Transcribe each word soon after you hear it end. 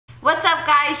What's up,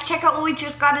 guys? Check out what we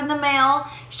just got in the mail.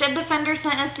 Shed Defender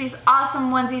sent us these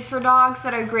awesome onesies for dogs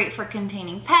that are great for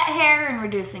containing pet hair and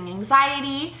reducing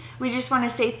anxiety. We just want to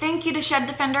say thank you to Shed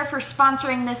Defender for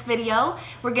sponsoring this video.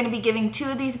 We're going to be giving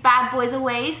 2 of these bad boys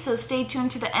away, so stay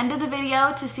tuned to the end of the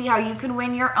video to see how you can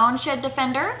win your own Shed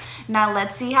Defender. Now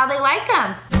let's see how they like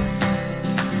them.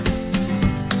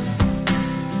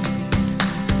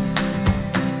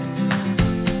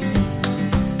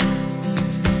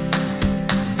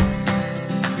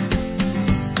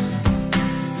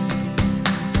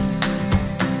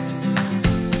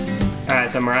 Alright,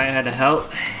 so Mariah had to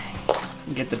help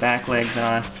get the back legs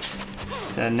on.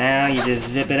 So now you just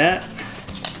zip it up.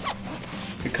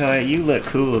 Kakoa, you look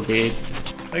cool, dude.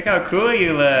 Look how cool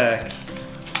you look.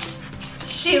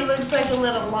 She looks like a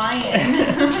little lion.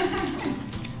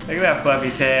 Look at that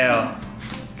fluffy tail.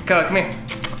 Kakoa, come here.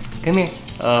 Come here.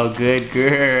 Oh, good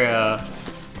girl.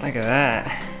 Look at that.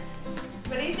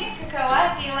 What do you think,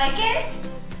 Kakoa? Do you like it?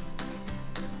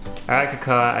 Alright,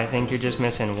 Kakoa, I think you're just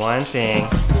missing one thing.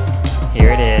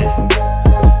 Here it is.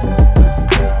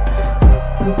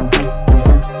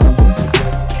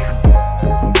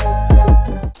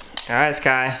 Alright,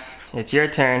 Sky, it's your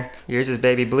turn. Yours is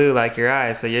baby blue like your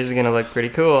eyes, so yours is gonna look pretty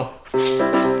cool.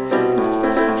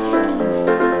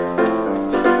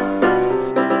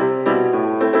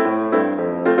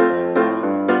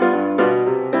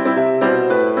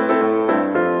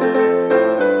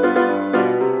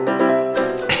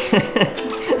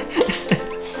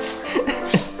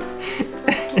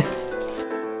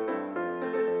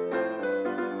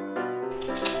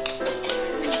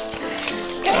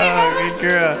 Oh, good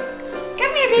girl.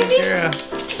 Come here, baby. Good girl.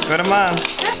 Go to mom.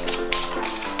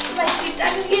 My sweet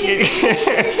dog is getting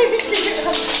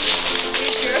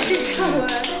Good girl,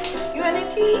 Kakoa. You want a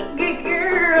treat? Good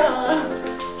girl.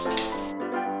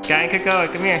 Sky and Kakoa,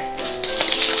 come here.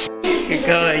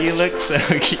 Kakoa, you look so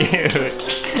cute.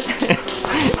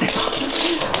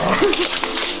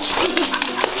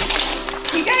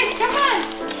 You guys, come on.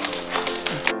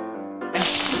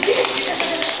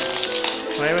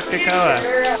 Play with Kakoa.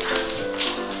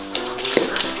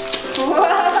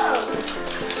 Whoa.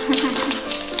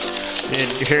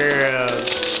 Good girl.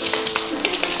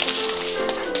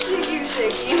 You're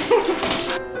shaking.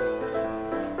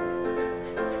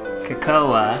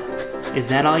 Kakoa, is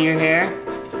that all your hair?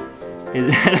 Is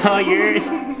that all yours?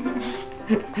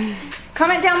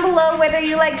 Comment down below whether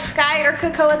you like Sky or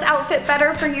Kakoa's outfit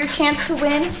better for your chance to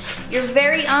win your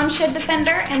very own Shed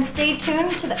Defender, and stay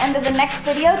tuned to the end of the next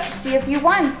video to see if you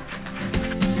won.